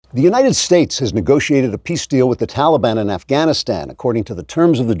The United States has negotiated a peace deal with the Taliban in Afghanistan. According to the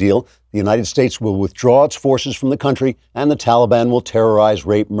terms of the deal, the United States will withdraw its forces from the country, and the Taliban will terrorize,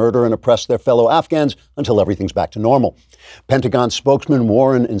 rape, murder, and oppress their fellow Afghans until everything's back to normal. Pentagon spokesman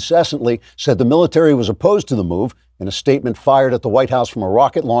Warren incessantly said the military was opposed to the move. In a statement fired at the White House from a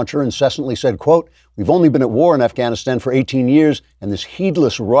rocket launcher, incessantly said, quote, "We've only been at war in Afghanistan for 18 years, and this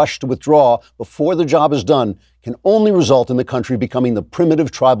heedless rush to withdraw before the job is done can only result in the country becoming the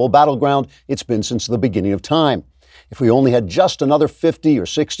primitive tribal battleground it's been since the beginning of time. If we only had just another 50 or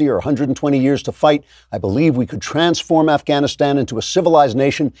 60 or 120 years to fight, I believe we could transform Afghanistan into a civilized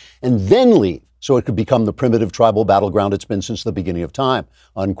nation and then leave so it could become the primitive tribal battleground it's been since the beginning of time,"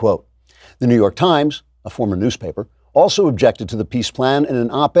 unquote. The New York Times, a former newspaper, also objected to the peace plan in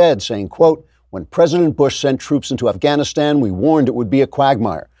an op-ed saying, quote, "When President Bush sent troops into Afghanistan, we warned it would be a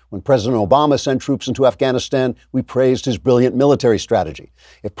quagmire. When President Obama sent troops into Afghanistan, we praised his brilliant military strategy.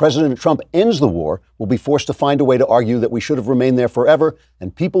 If President Trump ends the war, we'll be forced to find a way to argue that we should have remained there forever,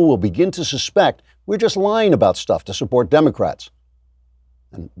 and people will begin to suspect we're just lying about stuff to support Democrats.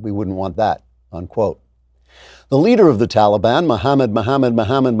 And we wouldn't want that," unquote. The leader of the Taliban,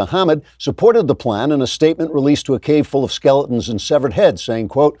 Mohammed, supported the plan in a statement released to a cave full of skeletons and severed heads, saying,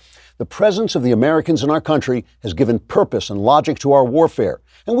 quote, "The presence of the Americans in our country has given purpose and logic to our warfare,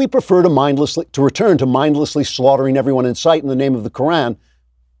 and we prefer to return to mindlessly slaughtering everyone in sight in the name of the Quran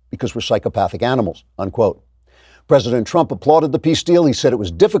because we're psychopathic animals," unquote. President Trump applauded the peace deal. He said it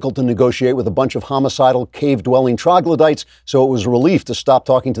was difficult to negotiate with a bunch of homicidal, cave-dwelling troglodytes, so it was a relief to stop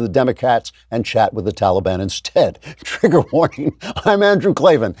talking to the Democrats and chat with the Taliban instead. Trigger warning, I'm Andrew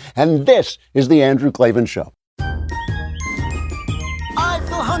Klavan, and this is The Andrew Klavan Show. I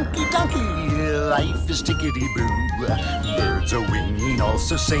feel hunky-dunky, life is tickety-boo. Birds are winging,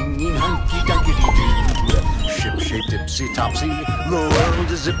 also singing hunky-dunky-doo. Ship-shaped, ipsy-topsy, the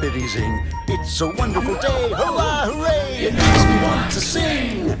world is zippity-zing. It's a wonderful day, hurrah, hooray! It makes me want to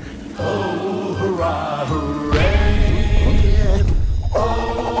sing. Oh, hurrah, hooray!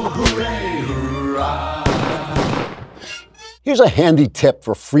 Oh, hooray, hurrah! Here's a handy tip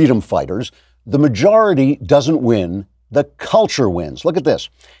for freedom fighters. The majority doesn't win. The culture wins. Look at this.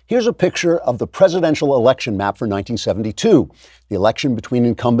 Here's a picture of the presidential election map for 1972, the election between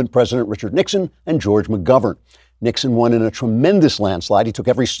incumbent President Richard Nixon and George McGovern. Nixon won in a tremendous landslide. He took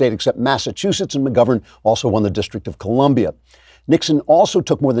every state except Massachusetts, and McGovern also won the District of Columbia. Nixon also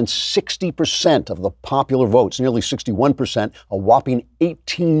took more than 60% of the popular votes, nearly 61%, a whopping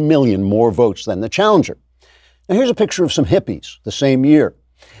 18 million more votes than the challenger. Now here's a picture of some hippies the same year.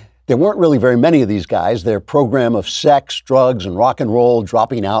 There weren't really very many of these guys. Their program of sex, drugs, and rock and roll,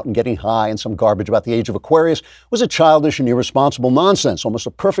 dropping out and getting high, and some garbage about the age of Aquarius was a childish and irresponsible nonsense, almost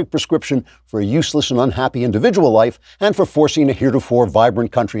a perfect prescription for a useless and unhappy individual life and for forcing a heretofore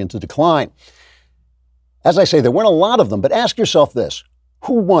vibrant country into decline. As I say, there weren't a lot of them, but ask yourself this.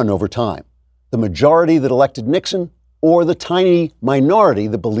 Who won over time? The majority that elected Nixon or the tiny minority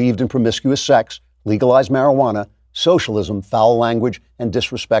that believed in promiscuous sex, legalized marijuana, socialism, foul language, and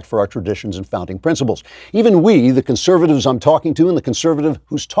disrespect for our traditions and founding principles? Even we, the conservatives I'm talking to and the conservative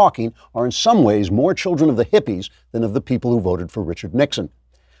who's talking, are in some ways more children of the hippies than of the people who voted for Richard Nixon.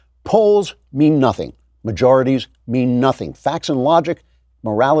 Polls mean nothing. Majorities mean nothing. Facts and logic,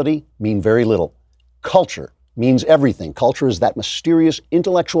 morality mean very little. Culture means everything. Culture is that mysterious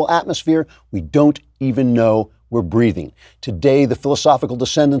intellectual atmosphere we don't even know we're breathing. Today, the philosophical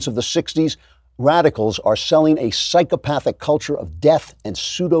descendants of the 60s radicals are selling a psychopathic culture of death and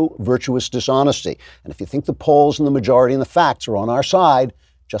pseudo-virtuous dishonesty. And if you think the polls and the majority and the facts are on our side,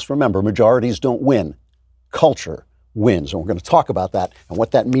 just remember, majorities don't win. Culture wins. And we're going to talk about that and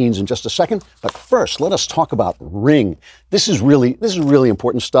what that means in just a second. But first, let us talk about Ring. This is really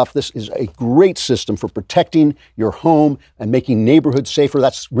important stuff. This is a great system for protecting your home and making neighborhoods safer.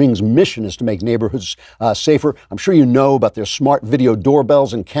 That's Ring's mission, is to make neighborhoods safer. I'm sure you know about their smart video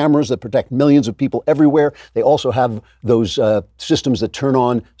doorbells and cameras that protect millions of people everywhere. They also have those systems that turn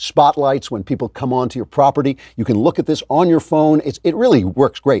on spotlights when people come onto your property. You can look at this on your phone. It really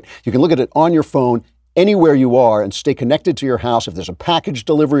works great. You can look at it on your phone anywhere you are and stay connected to your house. If there's a package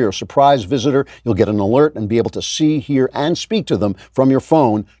delivery or a surprise visitor, you'll get an alert and be able to see, hear, and speak to them from your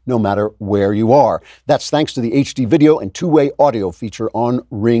phone, no matter where you are. That's thanks to the HD video and two-way audio feature on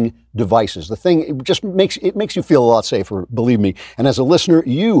Ring devices. The thing, it just makes you feel a lot safer, believe me. And as a listener,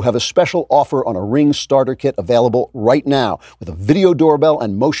 you have a special offer on a Ring starter kit available right now. With a video doorbell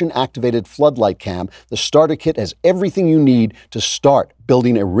and motion-activated floodlight cam, the starter kit has everything you need to start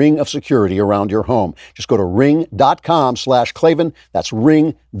building a ring of security around your home. Just go to ring.com/Klavan. That's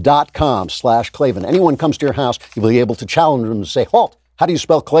ring.com/Klavan. Anyone comes to your house, you'll be able to challenge them and say, halt, How do you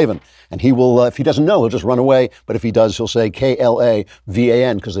spell Klavan? And he will, if he doesn't know, he'll just run away. But if he does, he'll say Klavan,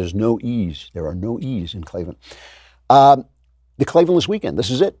 because there's no E's. There are no E's in Klavan. The Klavanless Weekend,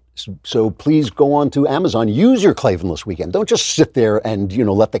 this is it. So please go on to Amazon. Use your Klavanless Weekend. Don't just sit there and,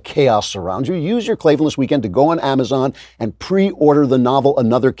 let the chaos surround you. Use your Klavanless Weekend to go on Amazon and pre-order the novel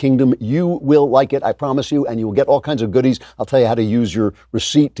Another Kingdom. You will like it, I promise you, and you will get all kinds of goodies. I'll tell you how to use your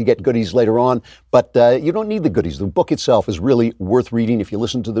receipt to get goodies later on. But you don't need the goodies. The book itself is really worth reading. If you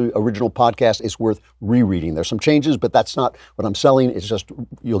listen to the original podcast, it's worth rereading. There's some changes, but that's not what I'm selling. It's just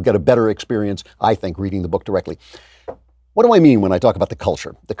you'll get a better experience, I think, reading the book directly. What do I mean when I talk about the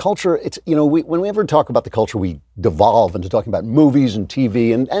culture? The culture, it's, when we ever talk about the culture, we devolve into talking about movies and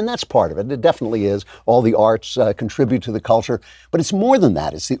TV, and that's part of it. It definitely is. All the arts contribute to the culture. But it's more than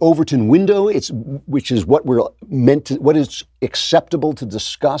that. It's the Overton window, which is what we're meant to, what is acceptable to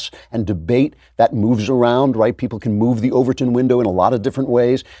discuss and debate. That moves around, right? People can move the Overton window in a lot of different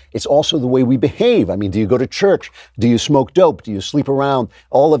ways. It's also the way we behave. I mean, do you go to church? Do you smoke dope? Do you sleep around?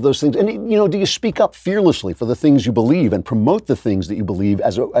 All of those things. And, do you speak up fearlessly for the things you believe and promote the things that you believe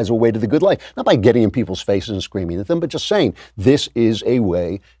as a way to the good life? Not by getting in people's faces and screaming at them, but just saying, this is a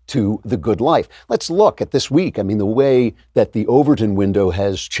way to the good life. Let's look at this week. I mean, the way that the Overton window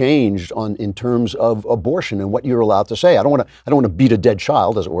has changed in terms of abortion and what you're allowed to say. I don't want to beat a dead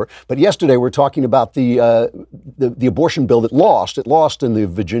child, as it were. But yesterday we're talking about the abortion bill that lost. It lost in the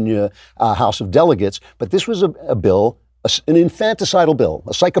Virginia House of Delegates. But this was a bill, an infanticidal bill,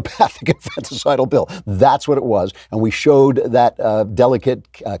 a psychopathic infanticidal bill. That's what it was. And we showed that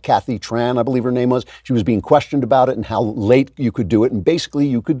delegate, Kathy Tran, I believe her name was. She was being questioned about it and how late you could do it. And basically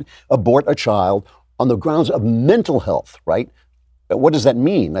you could abort a child on the grounds of mental health, right? What does that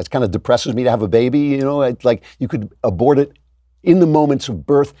mean? That kind of depresses me to have a baby. Like you could abort it in the moments of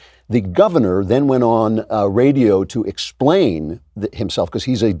birth. The governor then went on radio to explain himself, because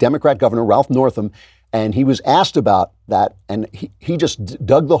he's a Democrat governor, Ralph Northam, and he was asked about that, and he just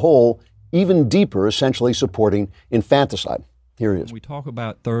dug the hole even deeper, essentially supporting infanticide. Here he is. We talk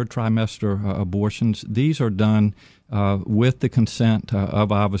about third trimester abortions. These are done with the consent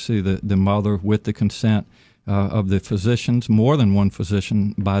of obviously the mother, with the consent of the physicians, more than one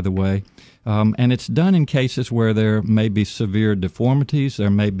physician, by the way. And it's done in cases where there may be severe deformities, there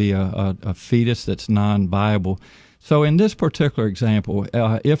may be a fetus that's non-viable. So in this particular example,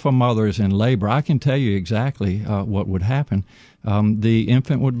 if a mother is in labor, I can tell you exactly what would happen. The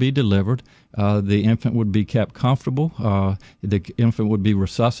infant would be delivered. The infant would be kept comfortable. The infant would be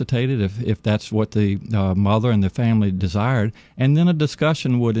resuscitated if that's what the mother and the family desired. And then a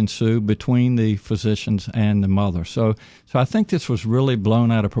discussion would ensue between the physicians and the mother. So I think this was really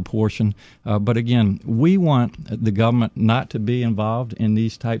blown out of proportion. But again, we want the government not to be involved in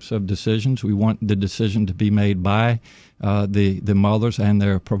these types of decisions. We want the decision to be made by the mothers and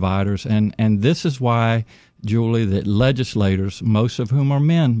their providers. And this is why, Julie, that legislators, most of whom are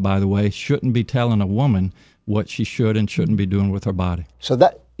men, by the way, shouldn't be telling a woman what she should and shouldn't be doing with her body. So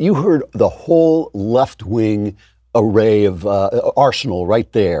that you heard the whole left-wing array of arsenal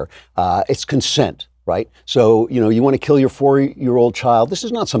right there. It's consent. Right? So, you want to kill your 4-year-old child. This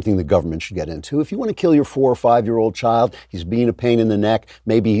is not something the government should get into. If you want to kill your 4 or 5-year-old child, he's being a pain in the neck.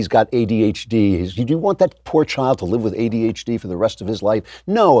 Maybe he's got ADHD. Do you want that poor child to live with ADHD for the rest of his life?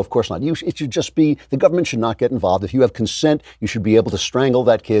 No, of course not. It should just be, the government should not get involved. If you have consent, you should be able to strangle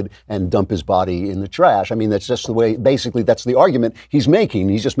that kid and dump his body in the trash. I mean, that's just the way, basically, that's the argument he's making.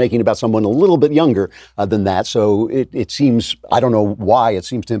 He's just making about someone a little bit younger than that. So it seems, I don't know why it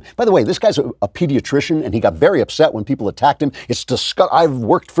seems to him. By the way, this guy's a pediatrician. And he got very upset when people attacked him. It's disgusting. I've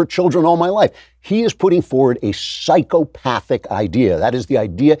worked for children all my life. He is putting forward a psychopathic idea. That is the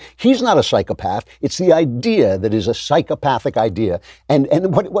idea. He's not a psychopath. It's the idea that is a psychopathic idea. And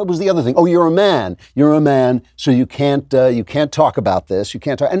what was the other thing? Oh, you're a man. You're a man, so you can't talk about this. You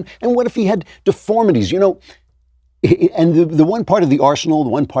can't talk. And what if he had deformities? And the one part of the arsenal,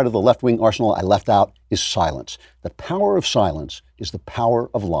 the one part of the left-wing arsenal I left out is silence. The power of silence is the power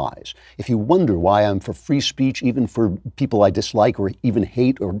of lies. If you wonder why I'm for free speech, even for people I dislike or even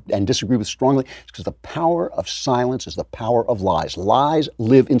hate and disagree with strongly, it's because the power of silence is the power of lies. Lies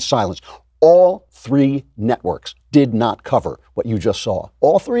live in silence. All 3 networks did not cover what you just saw.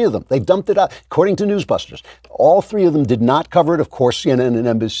 All 3 of them. They dumped it out, according to Newsbusters. All 3 of them did not cover it. Of course, CNN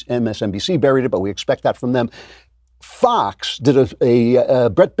and MSNBC buried it, but we expect that from them. Fox did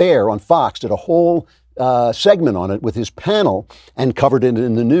Bret Baier on Fox did a whole segment on it with his panel and covered it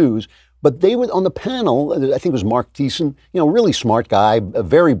in the news. But they were on the panel, I think it was Mark Thiessen, really smart guy,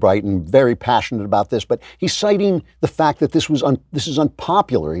 very bright and very passionate about this, but he's citing the fact that this is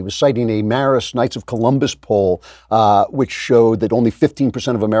unpopular. He was citing a Marist Knights of Columbus poll, which showed that only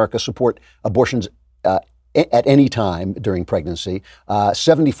 15% of America support abortions at any time during pregnancy.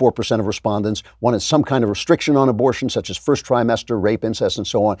 74% of respondents wanted some kind of restriction on abortion, such as first trimester, rape, incest, and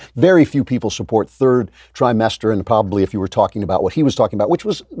so on. Very few people support third trimester, and probably if you were talking about what he was talking about,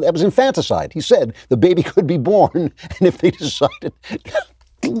 that was infanticide. He said the baby could be born, and if they decided...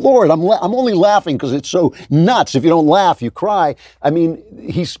 Lord, I'm only laughing because it's so nuts. If you don't laugh, you cry. I mean,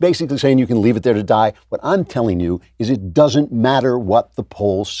 he's basically saying you can leave it there to die. What I'm telling you is it doesn't matter what the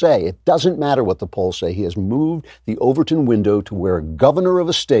polls say. It doesn't matter what the polls say. He has moved the Overton window to where a governor of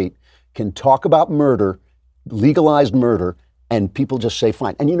a state can talk about murder, legalized murder, and people just say,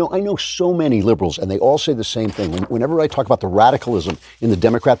 fine. And I know so many liberals, and they all say the same thing. Whenever I talk about the radicalism in the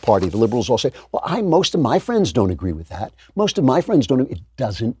Democrat Party, the liberals all say, well, most of my friends don't agree with that. Most of my friends don't. It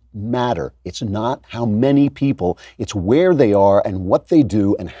doesn't matter. It's not how many people. It's where they are and what they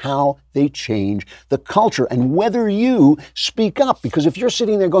do and how they change the culture and whether you speak up. Because if you're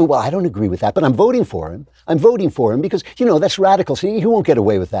sitting there going, well, I don't agree with that, but I'm voting for him. I'm voting for him because, that's radical. See, he won't get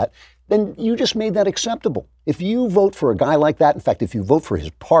away with that. Then you just made that acceptable. If you vote for a guy like that, in fact, if you vote for his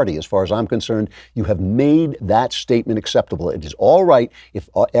party, as far as I'm concerned, you have made that statement acceptable. It is all right if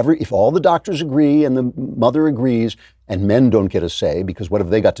all the doctors agree and the mother agrees and men don't get a say, because what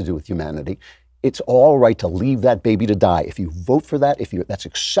have they got to do with humanity? It's all right to leave that baby to die. If you vote for that, that's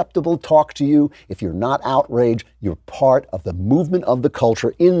acceptable talk to you, if you're not outraged, you're part of the movement of the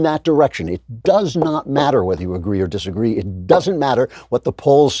culture in that direction. It does not matter whether you agree or disagree. It doesn't matter what the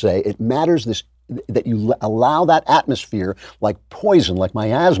polls say. It matters that you allow that atmosphere, like poison, like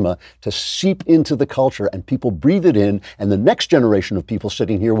miasma, to seep into the culture and people breathe it in. And the next generation of people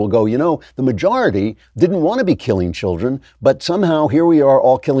sitting here will go, the majority didn't want to be killing children, but somehow here we are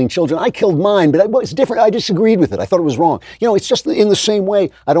all killing children. I killed mine, but it's different. I disagreed with it. I thought it was wrong. It's just in the same way.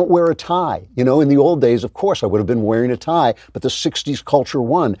 I don't wear a tie. In the old days, of course, I would have been wearing a tie, but the 60s culture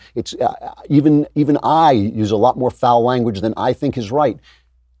won. It's even I use a lot more foul language than I think is right.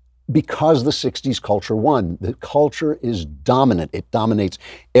 Because the 60s culture won. The culture is dominant. It dominates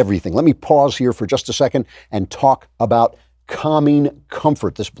everything. Let me pause here for just a second and talk about Calming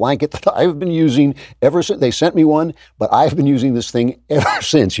Comfort, this blanket that I've been using ever since. They sent me one, but I've been using this thing ever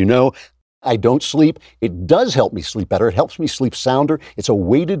since. I don't sleep. It does help me sleep better. It helps me sleep sounder. It's a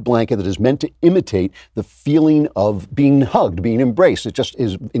weighted blanket that is meant to imitate the feeling of being hugged, being embraced. It just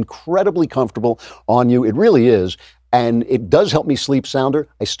is incredibly comfortable on you. It really is. And it does help me sleep sounder.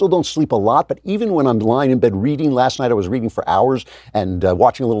 I still don't sleep a lot, but even when I'm lying in bed reading, last night I was reading for hours and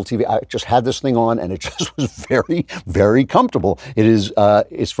watching a little TV, I just had this thing on and it just was very, very comfortable.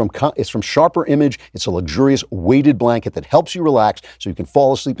 It's from Sharper Image. It's a luxurious weighted blanket that helps you relax so you can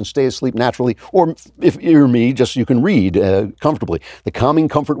fall asleep and stay asleep naturally. Or if you're me, just you can read comfortably. The Calming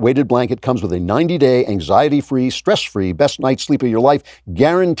Comfort weighted blanket comes with a 90-day anxiety-free, stress-free, best night's sleep of your life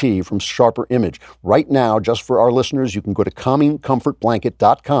guarantee from Sharper Image. Right now, just for our listeners, you can go to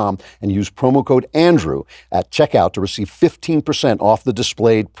CalmingComfortBlanket.com and use promo code Andrew at checkout to receive 15% off the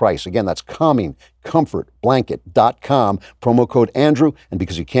displayed price. Again, that's CalmingComfortBlanket.com, promo code Andrew. And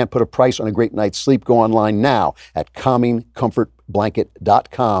because you can't put a price on a great night's sleep, go online now at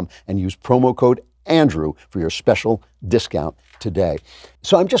CalmingComfortBlanket.com and use promo code Andrew for your special discount today.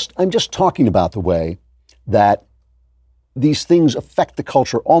 So I'm just talking about the way that these things affect the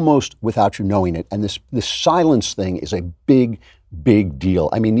culture almost without you knowing it. And this silence thing is a big, big deal.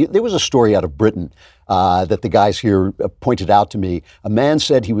 I mean, there was a story out of Britain that the guys here pointed out to me. A man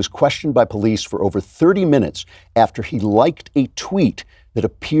said he was questioned by police for over 30 minutes after he liked a tweet that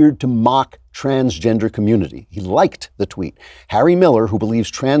appeared to mock transgender community. He liked the tweet. Harry Miller, who believes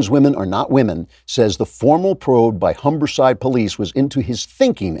trans women are not women, says the formal probe by Humberside police was into his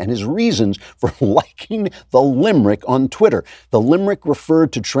thinking and his reasons for liking the limerick on Twitter. The limerick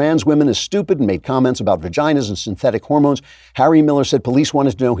referred to trans women as stupid and made comments about vaginas and synthetic hormones. Harry Miller said police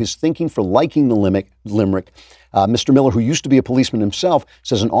wanted to know his thinking for liking the limerick. Mr. Miller, who used to be a policeman himself,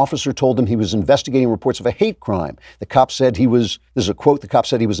 says an officer told him he was investigating reports of a hate crime. The cop said this is a quote, the cop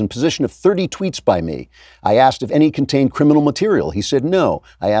said he was in possession of 30 tweets by me. I asked if any contained criminal material. He said no.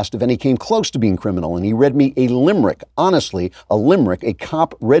 I asked if any came close to being criminal, and he read me a limerick. Honestly, a limerick. A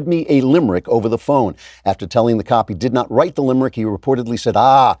cop read me a limerick over the phone. After telling the cop he did not write the limerick, he reportedly said,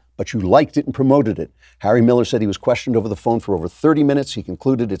 but you liked it and promoted it. Harry Miller said he was questioned over the phone for over 30 minutes. He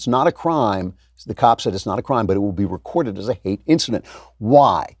concluded it's not a crime. The cop said it's not a crime, but it will be recorded as a hate incident.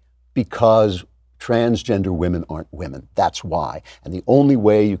 Why? Because transgender women aren't women. That's why. And the only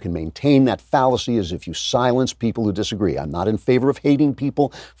way you can maintain that fallacy is if you silence people who disagree. I'm not in favor of hating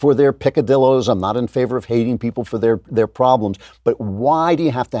people for their picadillos. I'm not in favor of hating people for their problems. But why do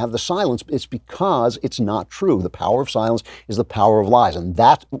you have to have the silence? It's because it's not true. The power of silence is the power of lies. And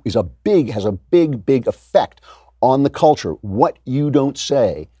that has a big effect on the culture. What you don't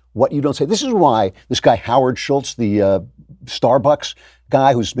say. This is why this guy Howard Schultz, the Starbucks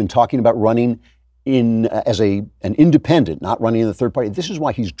guy who's been talking about running as an independent, not running in the third party. This is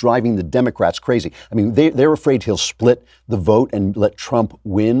why he's driving the Democrats crazy. I mean, they're afraid he'll split the vote and let Trump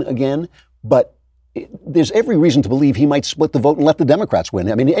win again. But there's every reason to believe he might split the vote and let the Democrats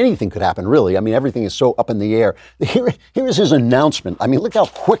win. I mean, anything could happen, really. I mean, everything is so up in the air. Here is his announcement. I mean, look how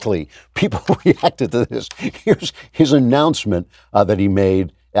quickly people reacted to this. Here's his announcement that he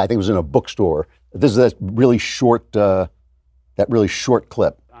made. I think it was in a bookstore. This is that really short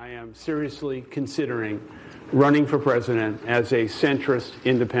clip. I am seriously considering running for president as a centrist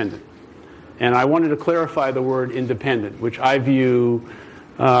independent. And I wanted to clarify the word independent, which I view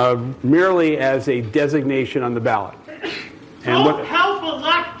merely as a designation on the ballot. Don't help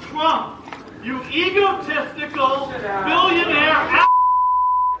elect Trump, you egotistical billionaire.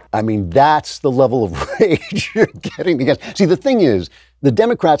 I mean, that's the level of rage you're getting against. See, the thing is, the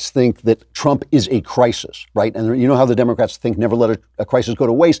Democrats think that Trump is a crisis, right? And you know how the Democrats think never let a crisis go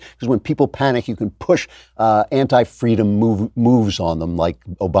to waste, because when people panic, you can push anti-freedom moves on them, like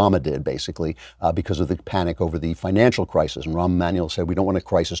Obama did, basically, because of the panic over the financial crisis. And Rahm Emanuel said, we don't want a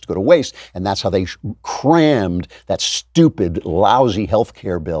crisis to go to waste. And that's how they crammed that stupid, lousy health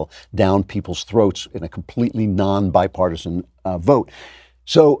care bill down people's throats in a completely non-bipartisan vote.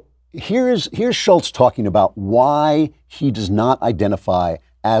 So here's Schultz talking about why he does not identify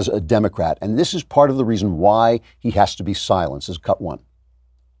as a Democrat. And this is part of the reason why he has to be silenced. This is cut one.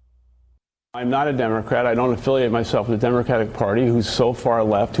 I'm not a Democrat. I don't affiliate myself with the Democratic Party, who's so far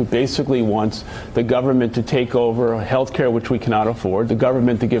left, who basically wants the government to take over health care, which we cannot afford, the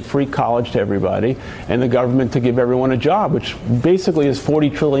government to give free college to everybody, and the government to give everyone a job, which basically is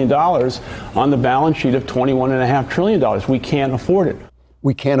 $40 trillion on the balance sheet of $21.5 trillion. We can't afford it.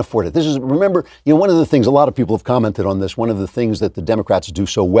 We can't afford it. This is, remember, one of the things, a lot of people have commented on this, one of the things that the Democrats do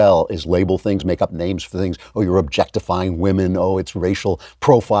so well is label things, make up names for things. Oh, you're objectifying women. Oh, it's racial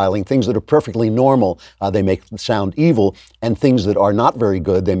profiling. Things that are perfectly normal, they make sound evil. And things that are not very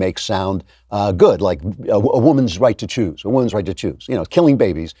good, they make sound good, like a woman's right to choose, a woman's right to choose. Killing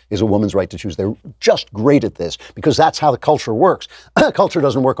babies is a woman's right to choose. They're just great at this because that's how the culture works. Culture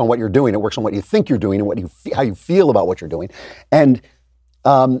doesn't work on what you're doing. It works on what you think you're doing and how you feel about what you're doing. And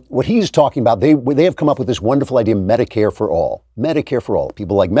what he's talking about, they have come up with this wonderful idea, Medicare for all. Medicare for all.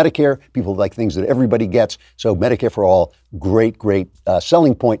 People like Medicare, people like things that everybody gets. So Medicare for all, great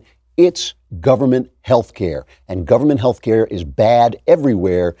selling point. It's government health care. And government health care is bad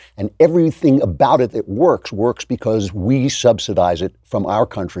everywhere. And everything about it that works because we subsidize it from our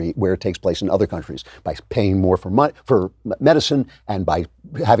country where it takes place in other countries by paying more for medicine and by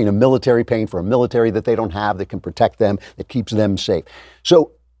having a military, paying for a military that they don't have that can protect them, that keeps them safe.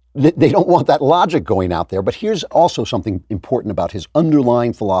 So they don't want that logic going out there. But here's also something important about his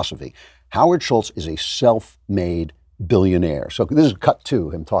underlying philosophy. Howard Schultz is a self-made billionaire. So this is cut two,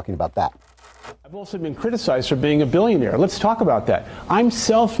 him talking about that. I've also been criticized for being a billionaire. Let's talk about that. I'm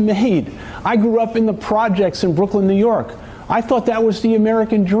self-made. I grew up in the projects in Brooklyn, New York. I thought that was the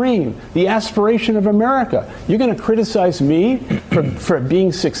American dream, the aspiration of America. You're going to criticize me for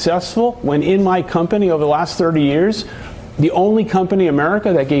being successful when in my company over the last 30 years, the only company in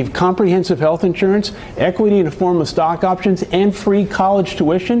America that gave comprehensive health insurance, equity in the form of stock options, and free college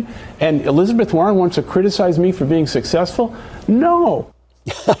tuition, and Elizabeth Warren wants to criticize me for being successful? No.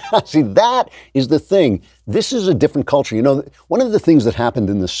 See, that is the thing. This is a different culture. One of the things that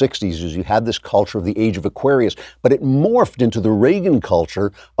happened in the 60s is you had this culture of the age of Aquarius, but it morphed into the Reagan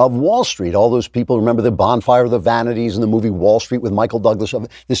culture of Wall Street. All those people, remember the bonfire of the vanities in the movie Wall Street with Michael Douglas,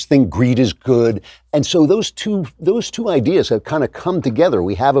 this thing, greed is good. And so those two ideas have kind of come together.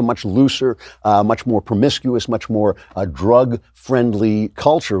 We have a much looser, much more promiscuous, much more drug-friendly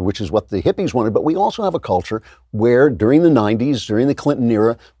culture, which is what the hippies wanted. But we also have a culture where during the 90s, during the Clinton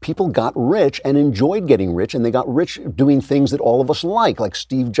era, people got rich and enjoyed getting rich, and they got rich doing things that all of us like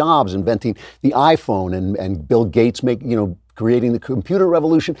Steve Jobs inventing the iPhone and Bill Gates creating the computer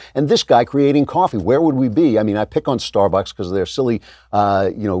revolution, and this guy creating coffee. Where would we be? I mean, I pick on Starbucks because of their silly,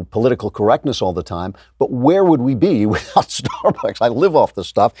 political correctness all the time, but where would we be without Starbucks? I live off the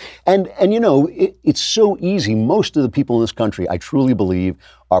stuff. And it's so easy. Most of the people in this country, I truly believe,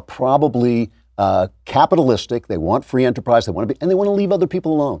 are probably capitalistic. They want free enterprise. They want to leave other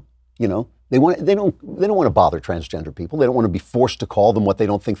people alone. They don't want to bother transgender people. They don't want to be forced to call them what they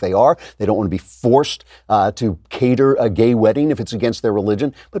don't think they are. They don't want to be forced to cater a gay wedding if it's against their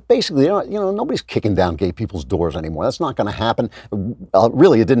religion. But basically, nobody's kicking down gay people's doors anymore. That's not going to happen.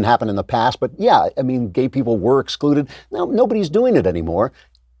 Really, it didn't happen in the past. But yeah, I mean, gay people were excluded. Now, nobody's doing it anymore.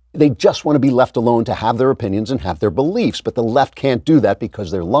 They just want to be left alone to have their opinions and have their beliefs. But the left can't do that because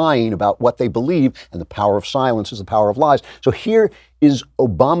they're lying about what they believe, and the power of silence is the power of lies. So here is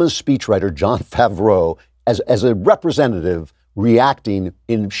Obama's speechwriter, Jon Favreau, as a representative reacting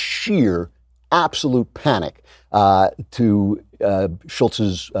in sheer, absolute panic to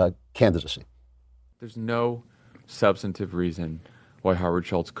Schultz's candidacy. There's no substantive reason why Howard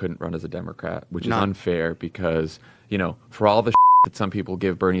Schultz couldn't run as a Democrat, which is unfair because, for all the that some people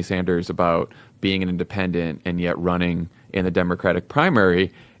give Bernie Sanders about being an independent and yet running in the Democratic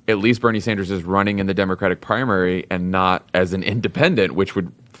primary, at least Bernie Sanders is running in the Democratic primary and not as an independent, which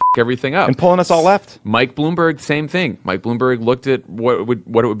would everything up. And pulling us all left. Mike Bloomberg, same thing. Mike Bloomberg looked at what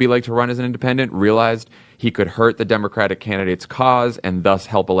it would be like to run as an independent, realized he could hurt the Democratic candidate's cause and thus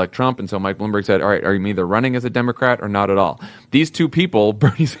help elect Trump. And so Mike Bloomberg said, all right, are you either running as a Democrat or not at all? These two people,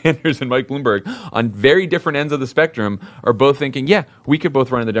 Bernie Sanders and Mike Bloomberg, on very different ends of the spectrum, are both thinking, yeah, we could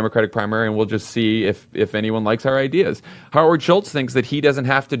both run in the Democratic primary and we'll just see if anyone likes our ideas. Howard Schultz thinks that he doesn't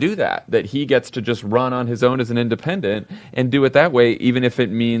have to do that he gets to just run on his own as an independent and do it that way, even if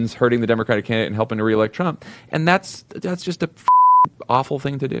it means hurting the Democratic candidate and helping to reelect Trump. And that's just a awful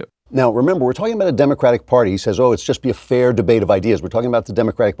thing to do. Now, remember, we're talking about a Democratic Party. He says, it's just be a fair debate of ideas. We're talking about the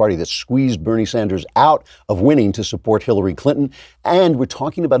Democratic Party that squeezed Bernie Sanders out of winning to support Hillary Clinton. And we're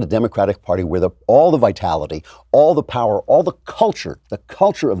talking about a Democratic Party where all the vitality, all the power, all the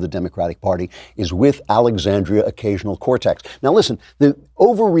culture of the Democratic Party is with Alexandria Ocasio-Cortez. Now, listen, the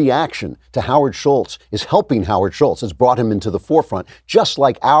overreaction to Howard Schultz is helping Howard Schultz. It's brought him into the forefront, just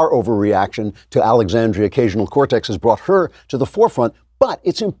like our overreaction to Alexandria Ocasio-Cortez has brought her to the forefront. But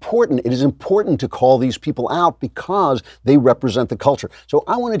it's important. It is important to call these people out because they represent the culture. So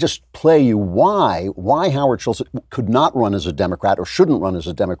I want to just play you why Howard Schultz could not run as a Democrat or shouldn't run as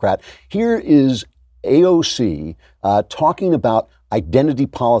a Democrat. Here is AOC talking about identity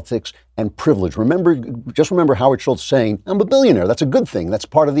politics and privilege. Remember Howard Schultz saying, I'm a billionaire. That's a good thing. That's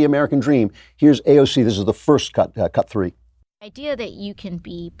part of the American dream. Here's AOC. This is the first cut 3. The idea that you can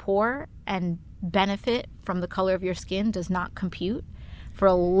be poor and benefit from the color of your skin does not compute for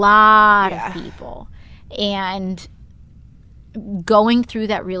a lot of people. And going through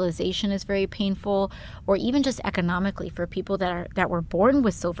that realization is very painful, or even just economically for people that were born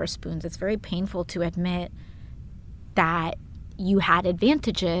with silver spoons. It's very painful to admit that you had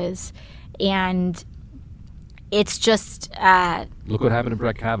advantages, and it's just look what happened to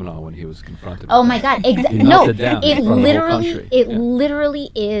Brett Kavanaugh when he was confronted. Oh my God! No, it literally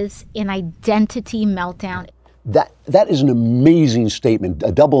is an identity meltdown. That is an amazing statement,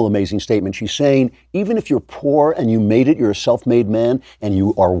 a double amazing statement. She's saying, even if you're poor and you made it, you're a self-made man, and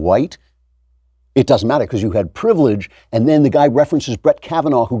you are white, it doesn't matter because you had privilege. And then the guy references Brett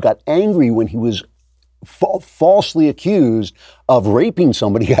Kavanaugh, who got angry when he was falsely accused of raping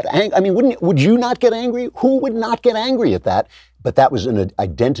somebody. I mean, would you not get angry? Who would not get angry at that? But that was an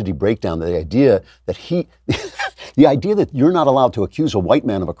identity breakdown. The idea that the idea that you're not allowed to accuse a white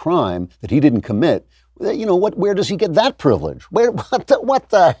man of a crime that he didn't commit. Where does he get that privilege? What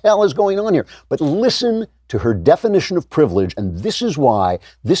the hell is going on here? But listen to her definition of privilege, and this is why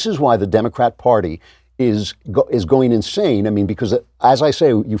the Democrat Party is going insane. I mean, because as I say,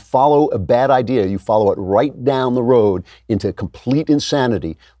 you follow a bad idea, you follow it right down the road into complete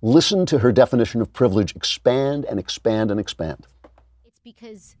insanity. Listen to her definition of privilege. Expand and expand and expand. It's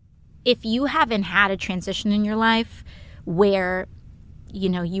because if you haven't had a transition in your life where,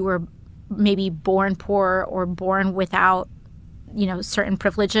 you were maybe born poor or born without, certain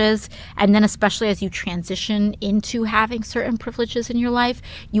privileges, and then especially as you transition into having certain privileges in your life,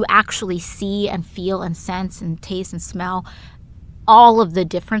 you actually see and feel and sense and taste and smell all of the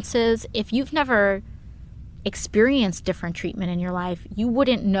differences. If you've never experienced different treatment in your life, you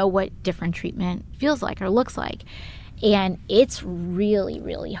wouldn't know what different treatment feels like or looks like. And it's really,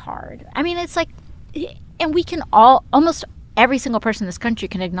 really hard. I mean, it's like, and we can almost every single person in this country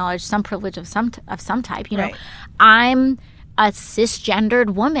can acknowledge some privilege of some type. Right. I'm a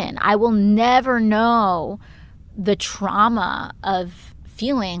cisgendered woman. I will never know the trauma of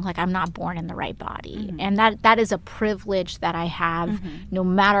feeling like I'm not born in the right body. Mm-hmm. And that is a privilege that I have no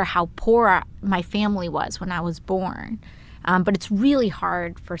matter how poor my family was when I was born. But it's really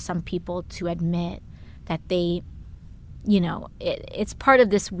hard for some people to admit that they, it's part of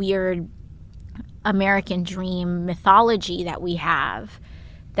this weird American dream mythology that we have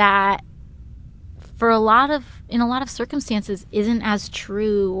that in a lot of circumstances isn't as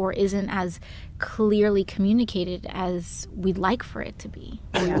true or isn't as clearly communicated as we'd like for it to be,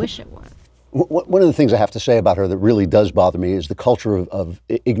 or we wish it was. One of the things I have to say about her that really does bother me is the culture of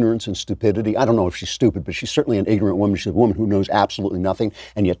ignorance and stupidity. I don't know if she's stupid, but she's certainly an ignorant woman. She's a woman who knows absolutely nothing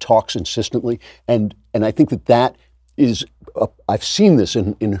and yet talks insistently. And I think that is, I've seen this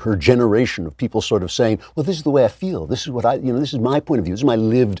in her generation of people sort of saying, well, this is the way I feel. This is what this is my point of view. This is my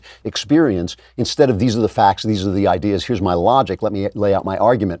lived experience. Instead of these are the facts, these are the ideas, here's my logic, let me lay out my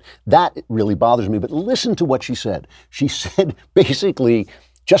argument. That really bothers me. But listen to what she said. She said basically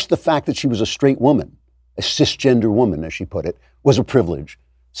just the fact that she was a straight woman, a cisgender woman, as she put it, was a privilege.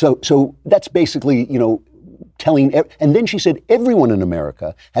 So that's basically, telling, and then she said everyone in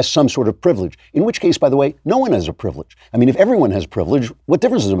America has some sort of privilege, in which case, by the way, no one has a privilege. I mean, if everyone has privilege, what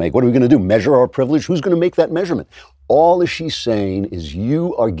difference does it make? What are we going to do? Measure our privilege? Who's going to make that measurement? All that she's saying is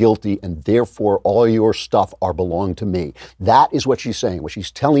you are guilty and therefore all your stuff belong to me. That is what she's saying. What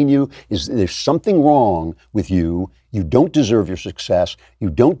she's telling you is there's something wrong with you. You don't deserve your success. You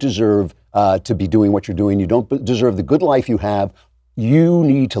don't deserve to be doing what you're doing. You don't deserve the good life you have. You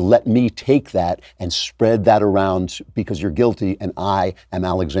need to let me take that and spread that around because you're guilty and I am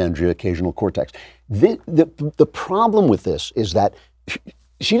Alexandria Occasional Cortex. The problem with this is that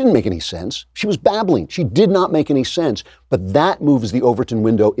she didn't make any sense. She was babbling. She did not make any sense. But that moves the Overton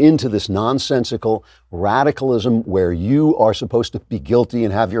window into this nonsensical radicalism where you are supposed to be guilty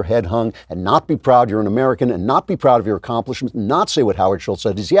and have your head hung and not be proud you're an American and not be proud of your accomplishments, not say what Howard Schultz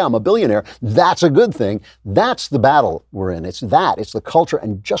said is, yeah, I'm a billionaire. That's a good thing. That's the battle we're in. It's the culture.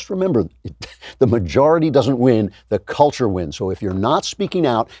 And just remember, the majority doesn't win, the culture wins. So if you're not speaking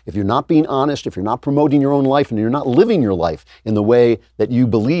out, if you're not being honest, if you're not promoting your own life and you're not living your life in the way that you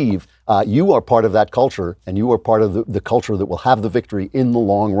believe, you are part of that culture, and you are part of the culture that will have the victory in the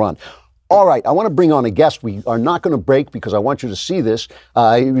long run. All right, I want to bring on a guest. We are not going to break because I want you to see this.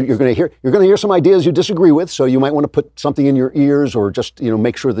 You're going to hear some ideas you disagree with, so you might want to put something in your ears or just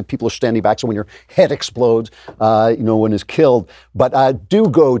make sure that people are standing back so when your head explodes, no one is killed. But do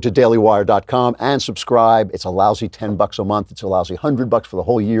go to dailywire.com and subscribe. It's a lousy $10 a month. It's a lousy $100 for the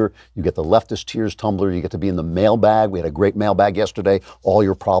whole year. You get the Leftist Tears tumbler. You get to be in the mailbag. We had a great mailbag yesterday. All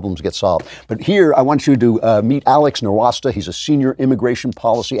your problems get solved. But here, I want you to meet Alex Nowrasteh. He's a senior immigration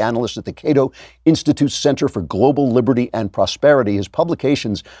policy analyst at the Cato Institute Center for Global Liberty and Prosperity. His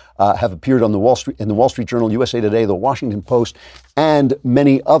publications have appeared on the Wall Street Journal, USA Today, The Washington Post, and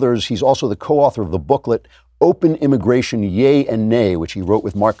many others. He's also the co-author of the booklet Open Immigration, Yay and Nay, which he wrote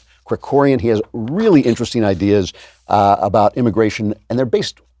with Mark Krikorian. He has really interesting ideas about immigration, and they're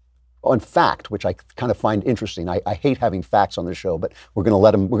based on fact, which I kind of find interesting. I hate having facts on the show, but we're going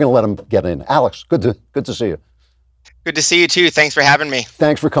to let him get in. Alex, good to see you. Good to see you too. Thanks for having me.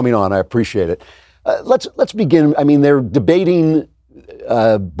 Thanks for coming on. I appreciate it. Let's begin. I mean, they're debating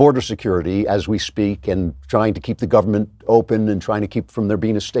border security as we speak and trying to keep the government open and trying to keep from there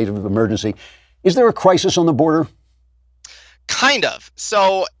being a state of emergency. Is there a crisis on the border? Kind of.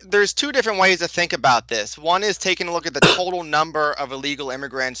 So there's two different ways to think about this. One is taking a look at the total number of illegal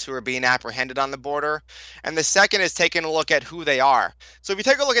immigrants who are being apprehended on the border. And the second is taking a look at who they are. So if you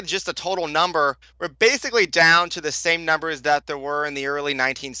take a look at just the total number, we're basically down to the same numbers that there were in the early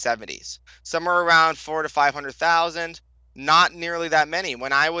 1970s. Somewhere around 400,000 to 500,000. Not nearly that many.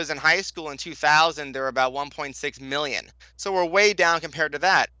 When I was in high school in 2000, there were about 1.6 million. So we're way down compared to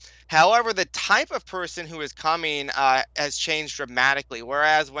that. However, the type of person who is coming has changed dramatically.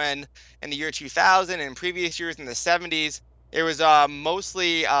 Whereas when in the year 2000 and in previous years in the 70s, it was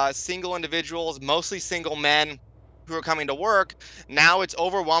mostly single individuals, mostly single men who are coming to work. Now it's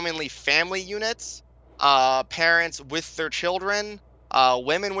overwhelmingly family units, parents with their children,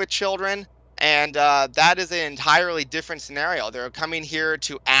 women with children. And that is an entirely different scenario. They're coming here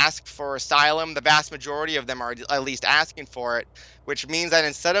to ask for asylum. The vast majority of them are at least asking for it, which means that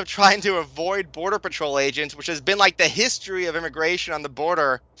instead of trying to avoid Border Patrol agents, which has been like the history of immigration on the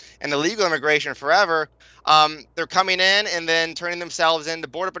border and illegal immigration forever, they're coming in and then turning themselves into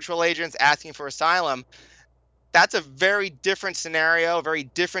Border Patrol agents asking for asylum. That's a very different scenario, a very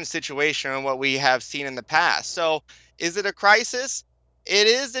different situation than what we have seen in the past. So is it a crisis? It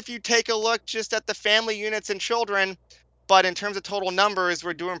is if you take a look just at the family units and children, but in terms of total numbers,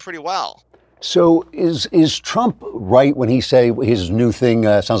 we're doing pretty well. So is Trump right when he say his new thing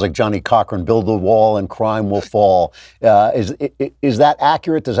sounds like Johnny Cochran, build the wall and crime will fall? Is that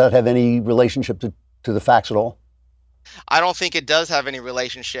accurate? Does that have any relationship to the facts at all? I don't think it does have any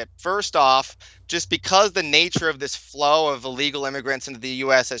relationship. First off, just because the nature of this flow of illegal immigrants into the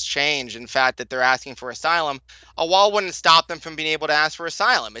U.S. has changed, in fact, that they're asking for asylum, a wall wouldn't stop them from being able to ask for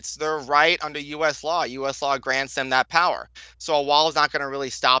asylum. It's their right under U.S. law. U.S. law grants them that power. So a wall is not going to really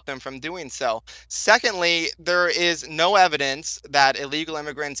stop them from doing so. Secondly, there is no evidence that illegal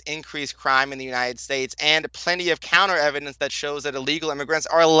immigrants increase crime in the United States, and plenty of counter evidence that shows that illegal immigrants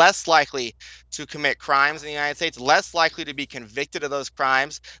are less likely to commit crimes in the United States, less likely to be convicted of those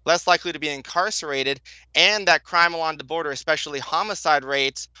crimes, less likely to be incarcerated, and that crime along the border, especially homicide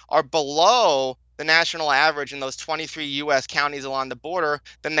rates, are below the national average in those 23 U.S. counties along the border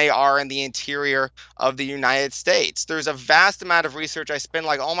than they are in the interior of the United States. There's a vast amount of research. I spend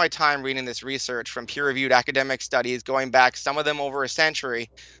like all my time reading this research from peer-reviewed academic studies going back, some of them over a century,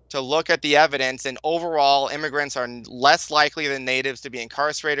 to look at the evidence. And overall, immigrants are less likely than natives to be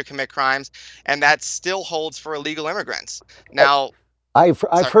incarcerated or commit crimes, and that still holds for illegal immigrants. Now, I've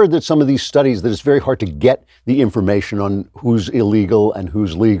heard that some of these studies that it's very hard to get the information on who's illegal and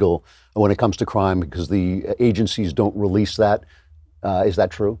who's legal when it comes to crime because the agencies don't release that. Is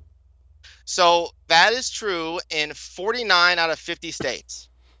that true? So that is true in 49 out of 50 states.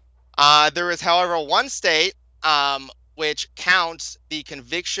 There is, however, one state which counts the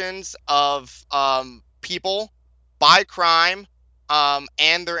convictions of people by crime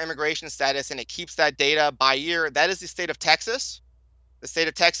and their immigration status, and it keeps that data by year. That is the state of Texas. The state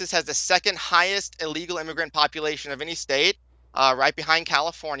of Texas has the second highest illegal immigrant population of any state, right behind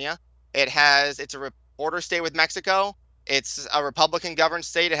California. It's a border state with Mexico. It's a Republican governed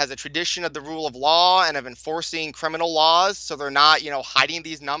state. It has a tradition of the rule of law and of enforcing criminal laws. So they're not, hiding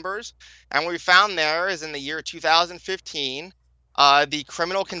these numbers. And what we found there is in the year 2015, the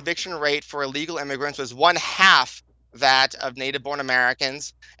criminal conviction rate for illegal immigrants was 1/2 that of native-born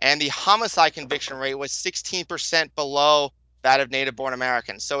Americans. And the homicide conviction rate was 16% below that of native-born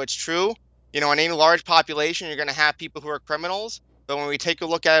Americans. So it's true, in any large population, you're going to have people who are criminals. But when we take a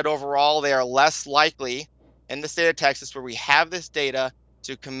look at it overall, they are less likely in the state of Texas, where we have this data,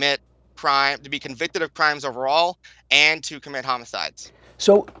 to commit crime, to be convicted of crimes overall, and to commit homicides.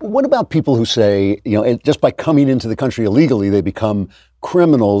 So what about people who say, just by coming into the country illegally, they become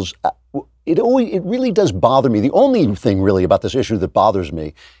criminals? It really does bother me. The only thing really about this issue that bothers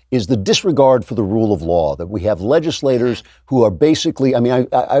me is the disregard for the rule of law, that we have legislators who are basically,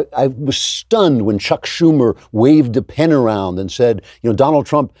 I was stunned when Chuck Schumer waved a pen around and said, Donald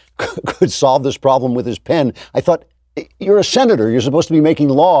Trump could solve this problem with his pen. I thought, you're a senator, you're supposed to be making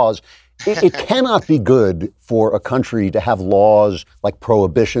laws. It cannot be good for a country to have laws like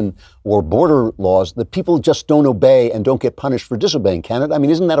prohibition or border laws that people just don't obey and don't get punished for disobeying, can it?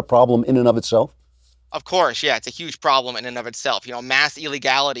 Isn't that a problem in and of itself? Of course, yeah, it's a huge problem in and of itself. Mass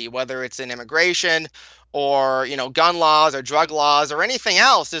illegality, whether it's in immigration or, gun laws or drug laws or anything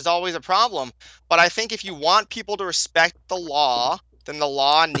else, is always a problem. But I think if you want people to respect the law, then the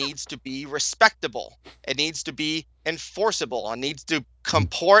law needs to be respectable. It needs to be enforceable. It needs to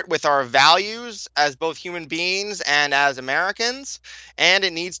comport with our values as both human beings and as Americans, and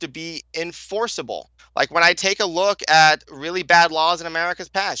it needs to be enforceable. Like when I take a look at really bad laws in America's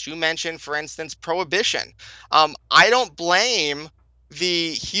past, you mentioned, for instance, prohibition. I don't blame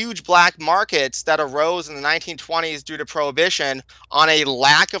the huge black markets that arose in the 1920s due to prohibition on a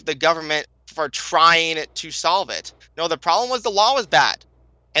lack of the government for trying to solve it. No, the problem was the law was bad.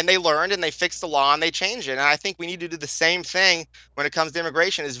 And they learned and they fixed the law and they changed it. And I think we need to do the same thing when it comes to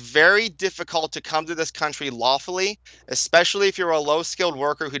immigration. It's very difficult to come to this country lawfully, especially if you're a low-skilled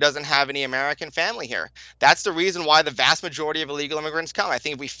worker who doesn't have any American family here. That's the reason why the vast majority of illegal immigrants come. I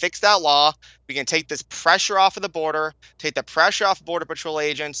think if we fix that law, we can take this pressure off of the border, take the pressure off Border Patrol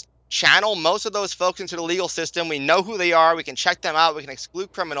agents, channel most of those folks into the legal system. We know who they are. We can check them out. We can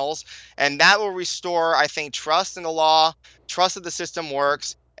exclude criminals. And that will restore, I think, trust in the law, trust that the system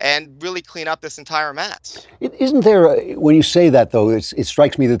works, and really clean up this entire mess. Isn't there, when you say that, though, it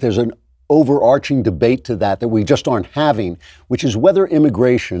strikes me that there's an overarching debate to that we just aren't having, which is whether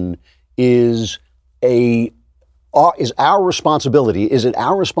immigration is our responsibility. Is it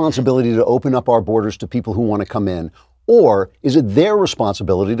our responsibility to open up our borders to people who want to come in? Or is it their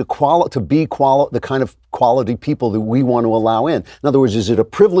responsibility to be the kind of quality people that we want to allow in? In other words, is it a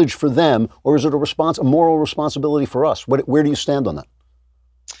privilege for them, or is it a moral responsibility for us? Where do you stand on that?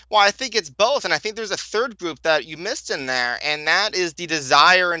 Well, I think it's both. And I think there's a third group that you missed in there, and that is the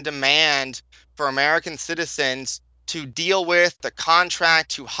desire and demand for American citizens to deal with, the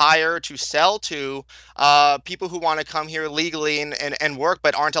contract, to hire, to sell to people who want to come here legally and work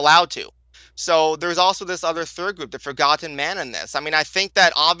but aren't allowed to. So there's also this other third group, the forgotten man in this. I mean, I think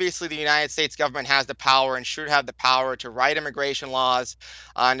that obviously the United States government has the power and should have the power to write immigration laws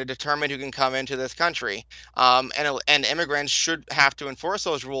and to determine who can come into this country. And immigrants should have to enforce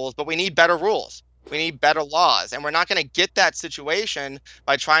those rules, but we need better rules. We need better laws, and we're not going to get that situation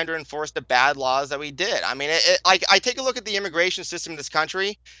by trying to enforce the bad laws that we did. I mean, I take a look at the immigration system in this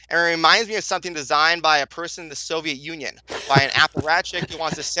country, and it reminds me of something designed by a person in the Soviet Union, by an apparatchik who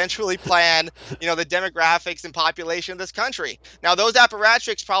wants to centrally plan, the demographics and population of this country. Now, those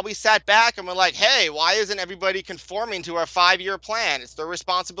apparatchiks probably sat back and were like, hey, why isn't everybody conforming to our 5-year plan? It's their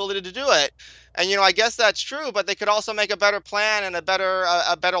responsibility to do it. And I guess that's true, but they could also make a better plan and a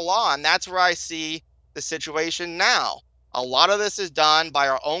better law, and that's where I see the situation now. A lot of this is done by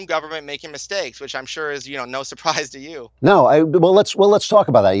our own government making mistakes, which I'm sure is no surprise to you. No, let's talk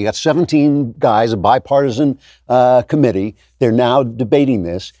about that. You got 17 guys, a bipartisan committee. They're now debating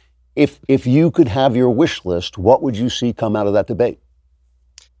this. If you could have your wish list, what would you see come out of that debate?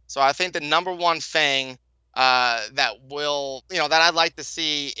 So I think the number one thing that I'd like to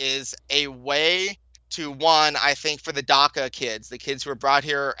see is a way to, one, I think for the DACA kids, the kids who are brought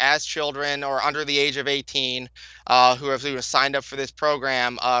here as children or under the age of 18, who have signed up for this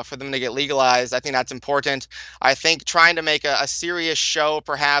program, for them to get legalized. I think that's important. I think trying to make a serious show,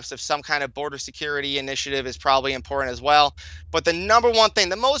 perhaps, of some kind of border security initiative is probably important as well. But the number one thing,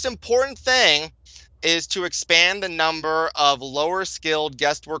 the most important thing, is to expand the number of lower skilled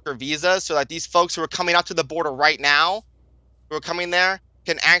guest worker visas so that these folks who are coming up to the border right now, who are coming there,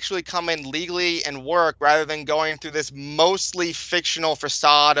 can actually come in legally and work rather than going through this mostly fictional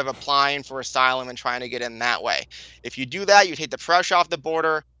facade of applying for asylum and trying to get in that way. If you do that, you take the pressure off the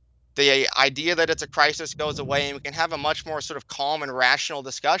border. The idea that it's a crisis goes away, and we can have a much more sort of calm and rational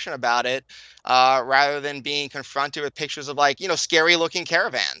discussion about it, rather than being confronted with pictures of scary looking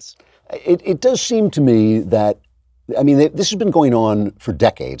caravans. It does seem to me that, this has been going on for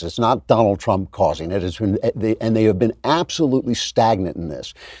decades. It's not Donald Trump causing it. And they have been absolutely stagnant in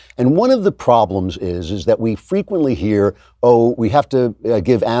this. And one of the problems is that we frequently hear, we have to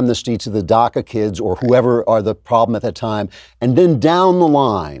give amnesty to the DACA kids or whoever are the problem at that time. And then down the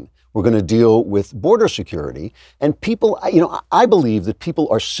line, we're going to deal with border security. And people, I believe that people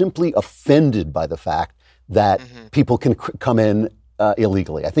are simply offended by the fact that people can come in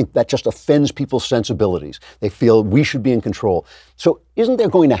illegally. I think that just offends people's sensibilities. They feel we should be in control. So isn't there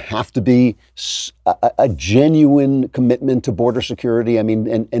going to have to be a genuine commitment to border security?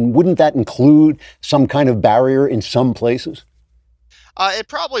 And wouldn't that include some kind of barrier in some places? It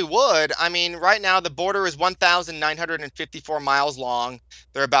probably would. Right now the border is 1,954 miles long.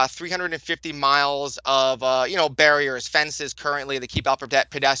 There are about 350 miles of, barriers, fences currently that keep out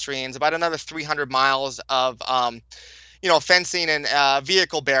pedestrians, about another 300 miles of, fencing and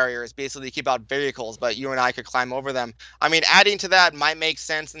vehicle barriers, basically to keep out vehicles, but you and I could climb over them. Adding to that might make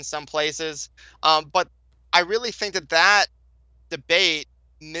sense in some places, but I really think that debate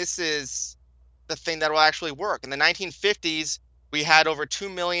misses the thing that will actually work. In the 1950s, we had over 2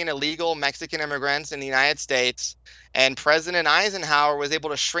 million illegal Mexican immigrants in the United States, and President Eisenhower was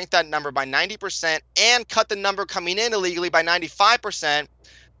able to shrink that number by 90% and cut the number coming in illegally by 95%.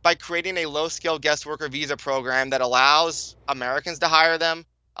 By creating a low-skilled guest worker visa program that allows Americans to hire them,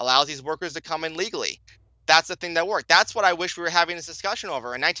 allows these workers to come in legally. That's the thing that worked. That's what I wish we were having this discussion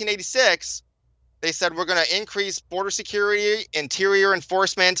over. In 1986, they said we're going to increase border security, interior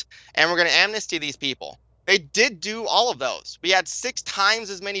enforcement, and we're going to amnesty these people. They did do all of those. We had 6 times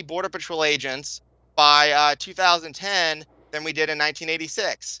as many Border Patrol agents by 2010 than we did in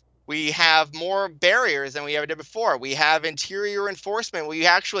 1986. We have more barriers than we ever did before. We have interior enforcement where you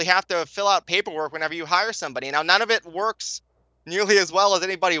actually have to fill out paperwork whenever you hire somebody. Now, none of it works nearly as well as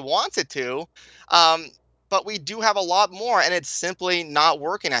anybody wants it to, but we do have a lot more, and it's simply not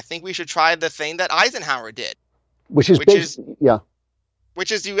working. I think we should try the thing that Eisenhower did, which is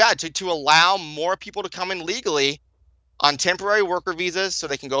to allow more people to come in legally on temporary worker visas so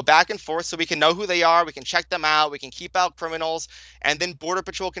they can go back and forth, so we can know who they are, we can check them out, we can keep out criminals, and then Border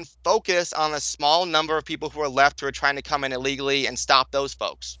Patrol can focus on a small number of people who are left who are trying to come in illegally and stop those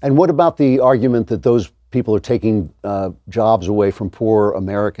folks. And what about the argument that those people are taking jobs away from poor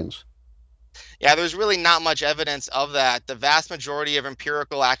Americans? Yeah, there's really not much evidence of that. The vast majority of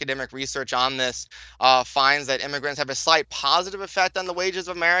empirical academic research on this finds that immigrants have a slight positive effect on the wages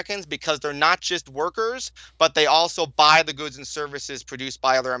of Americans because they're not just workers, but they also buy the goods and services produced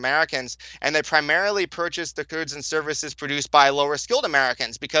by other Americans. And they primarily purchase the goods and services produced by lower skilled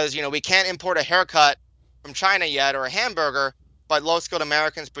Americans because, we can't import a haircut from China yet or a hamburger, but low-skilled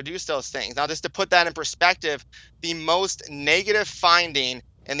Americans produce those things. Now, just to put that in perspective, the most negative finding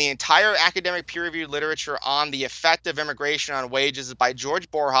in the entire academic peer-reviewed literature on the effect of immigration on wages is by George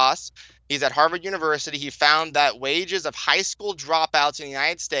Borjas. He's at Harvard University. He found that wages of high school dropouts in the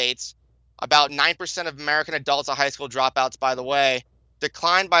United States, about 9% of American adults are high school dropouts, by the way,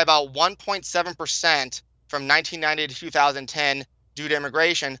 declined by about 1.7% from 1990 to 2010 due to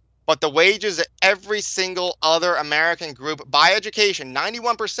immigration. But the wages of every single other American group by education,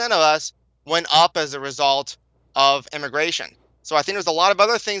 91% of us, went up as a result of immigration. So I think there's a lot of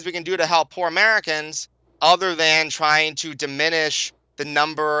other things we can do to help poor Americans other than trying to diminish the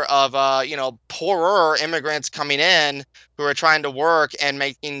number of, poorer immigrants coming in who are trying to work and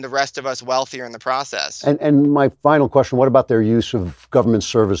making the rest of us wealthier in the process. And my final question, what about their use of government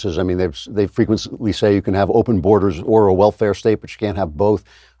services? I mean, they frequently say you can have open borders or a welfare state, but you can't have both.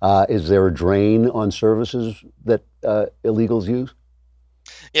 Is there a drain on services that illegals use?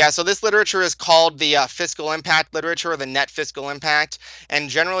 Yeah, so this literature is called the fiscal impact literature, or the net fiscal impact. And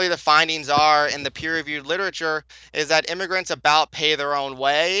generally the findings are in the peer-reviewed literature is that immigrants about pay their own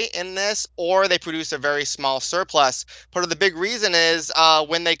way in this, or they produce a very small surplus. Part of the big reason is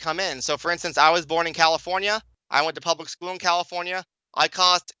when they come in. So for instance, I was born in California. I went to public school in California. I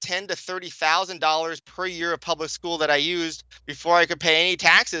cost $10,000 to $30,000 per year of public school that I used before I could pay any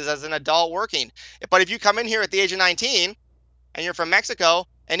taxes as an adult working. But if you come in here at the age of 19, and you're from Mexico,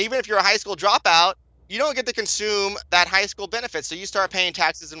 and even if you're a high school dropout, you don't get to consume that high school benefit. So you start paying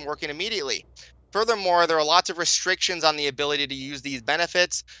taxes and working immediately. Furthermore, there are lots of restrictions on the ability to use these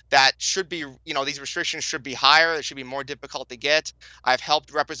benefits that should be, these restrictions should be higher. It should be more difficult to get. I've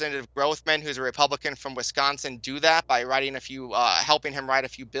helped Representative Grothman, who's a Republican from Wisconsin, do that by helping him write a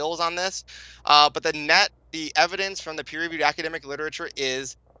few bills on this. But the evidence from the peer-reviewed academic literature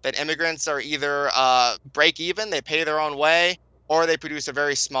is that immigrants are either break even, they pay their own way, or they produce a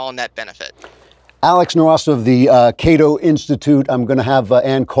very small net benefit. Alex Nowrasteh of the Cato Institute. I'm going to have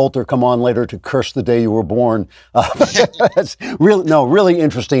Ann Coulter come on later to curse the day you were born. It's really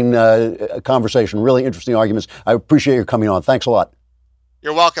interesting conversation, really interesting arguments. I appreciate you coming on. Thanks a lot.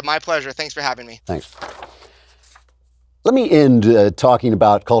 You're welcome. My pleasure. Thanks for having me. Thanks. Let me end talking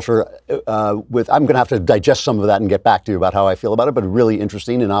about culture I'm going to have to digest some of that and get back to you about how I feel about it, but really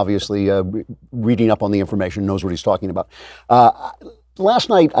interesting, and obviously reading up on the information knows what he's talking about. Last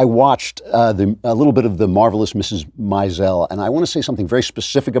night I watched a little bit of The Marvelous Mrs. Maisel, and I want to say something very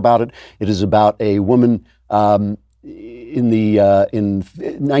specific about it. It is about a woman in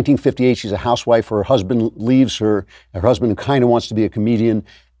 1958. She's a housewife. Her husband leaves her. Her husband kind of wants to be a comedian,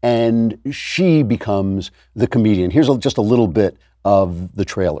 and she becomes the comedian. Here's just a little bit of the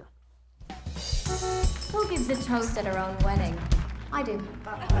trailer. Who gives a toast at her own wedding? I do.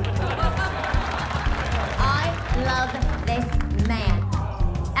 I love this man.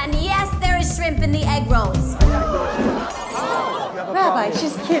 And yes, there is shrimp in the egg rolls. Rabbi,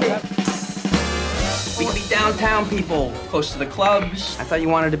 just kidding. We could be downtown people, close to the clubs. I thought you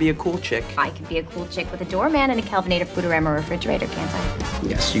wanted to be a cool chick. I could be a cool chick with a doorman and a Kelvinator Foodorama refrigerator, can't I?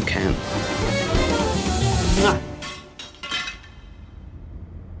 Yes, you can.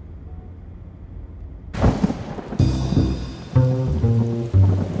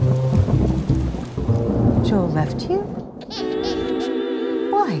 Joel left you?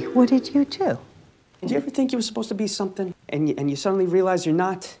 Why? What did you do? Did you ever think you were supposed to be something, and you suddenly realize you're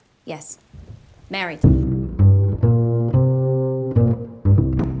not? Yes. Married.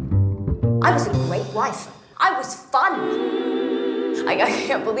 I was a great wife. I was fun. I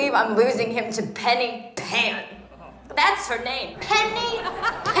can't believe I'm losing him to Penny Pan. That's her name. Penny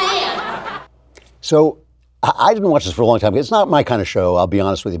Pan. So I didn't watch this for a long time. It's not my kind of show, I'll be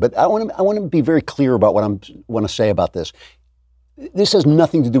honest with you. But I want to be very clear about what I want to say about this. This has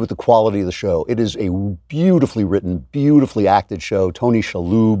nothing to do with the quality of the show. It is a beautifully written, beautifully acted show. Tony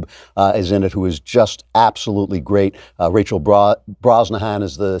Shalhoub is in it, who is just absolutely great. Rachel Brosnahan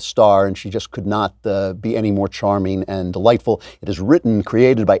is the star, and she just could not be any more charming and delightful. It is written,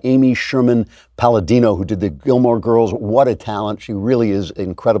 created by Amy Sherman Palladino, who did the Gilmore Girls. What a talent. She really is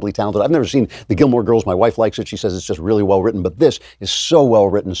incredibly talented. I've never seen the Gilmore Girls. My wife likes it. She says it's just really well written, but this is so well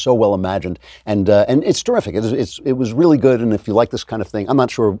written, so well imagined, and it's terrific. It was really good, and if you like this kind of thing, I'm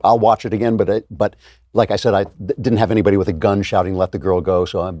not sure I'll watch it again, but like I said, I didn't have anybody with a gun shouting, "Let the girl go,"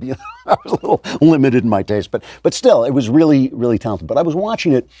 so I was a little limited in my taste, but still, it was really, really talented. But I was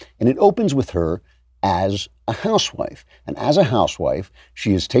watching it, and it opens with her as a housewife. And as a housewife,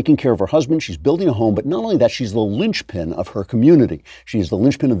 she is taking care of her husband, she's building a home, but not only that, she's the linchpin of her community. She is the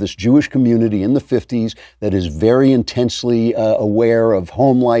linchpin of this Jewish community in the 50s that is very intensely aware of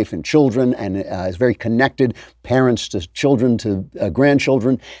home life and children, and is very connected, parents to children to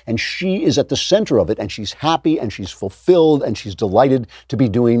grandchildren. And she is at the center of it, and she's happy, and she's fulfilled, and she's delighted to be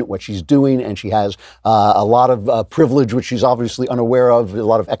doing what she's doing, and she has a lot of privilege, which she's obviously unaware of, a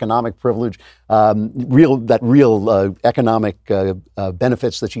lot of economic privilege, real economic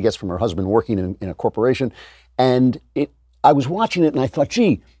benefits that she gets from her husband working in a corporation. And I was watching it and I thought,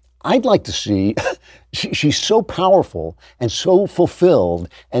 gee, I'd like to see, she's so powerful and so fulfilled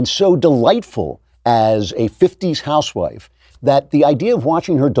and so delightful as a 50s housewife that the idea of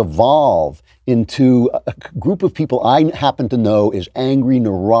watching her devolve into a group of people I happen to know is angry,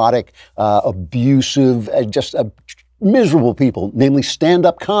 neurotic, abusive, just miserable people, namely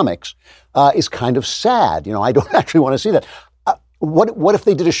stand-up comics, is kind of sad. You know, I don't actually want to see that. What if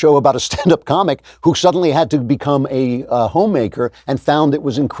they did a show about a stand-up comic who suddenly had to become a homemaker and found it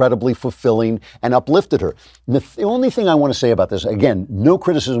was incredibly fulfilling and uplifted her? And the only thing I want to say about this, again, no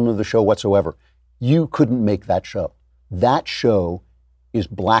criticism of the show whatsoever, you couldn't make that show. That show is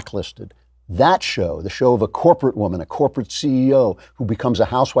blacklisted. That show, the show of a corporate woman, a corporate CEO who becomes a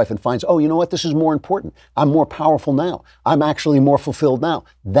housewife and finds, oh, you know what, this is more important. I'm more powerful now. I'm actually more fulfilled now.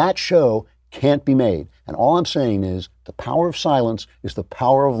 That show can't be made. And all I'm saying is the power of silence is the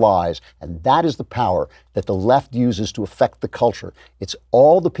power of lies, and that is the power that the left uses to affect the culture. It's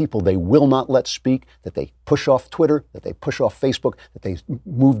all the people they will not let speak, that they push off Twitter, that they push off Facebook, that they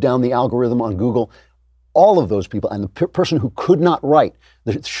move down the algorithm on Google. All of those people, and the person who could not write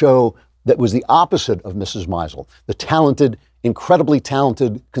the show that was the opposite of Mrs. Maisel, the talented, incredibly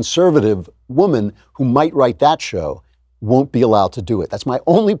talented conservative woman who might write that show, won't be allowed to do it. That's my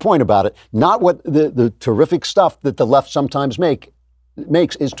only point about it. Not what the terrific stuff that the left sometimes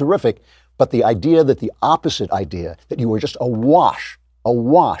makes is terrific, but the idea that the opposite idea, that you are just awash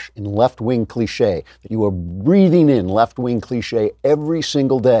in left-wing cliche, that you are breathing in left-wing cliche every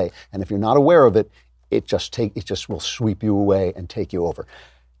single day, and if you're not aware of it, it just will sweep you away and take you over.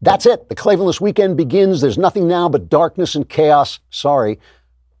 That's it. The Klavanless weekend begins. There's nothing now but darkness and chaos. Sorry.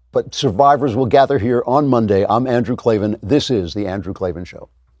 But survivors will gather here on Monday. I'm Andrew Klavan. This is The Andrew Klavan Show.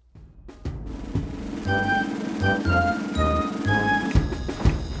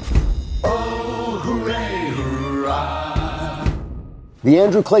 Oh, hooray, hurrah. The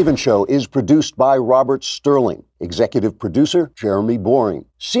Andrew Klavan Show is produced by Robert Sterling. Executive producer, Jeremy Boring.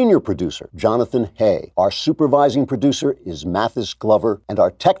 Senior producer, Jonathan Hay. Our supervising producer is Mathis Glover, and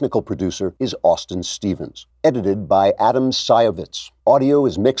our technical producer is Austin Stevens. Edited by Adam Sayevitz. Audio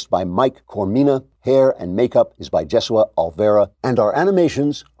is mixed by Mike Cormina. Hair and makeup is by Jesua Alvera. And our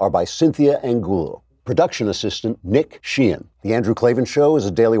animations are by Cynthia Angulo. Production assistant, Nick Sheehan. The Andrew Klavan Show is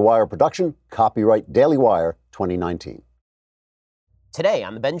a Daily Wire production. Copyright Daily Wire 2019. Today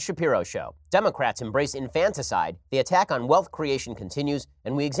on The Ben Shapiro Show, Democrats embrace infanticide, the attack on wealth creation continues,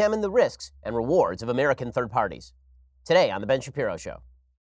 and we examine the risks and rewards of American third parties. Today on The Ben Shapiro Show.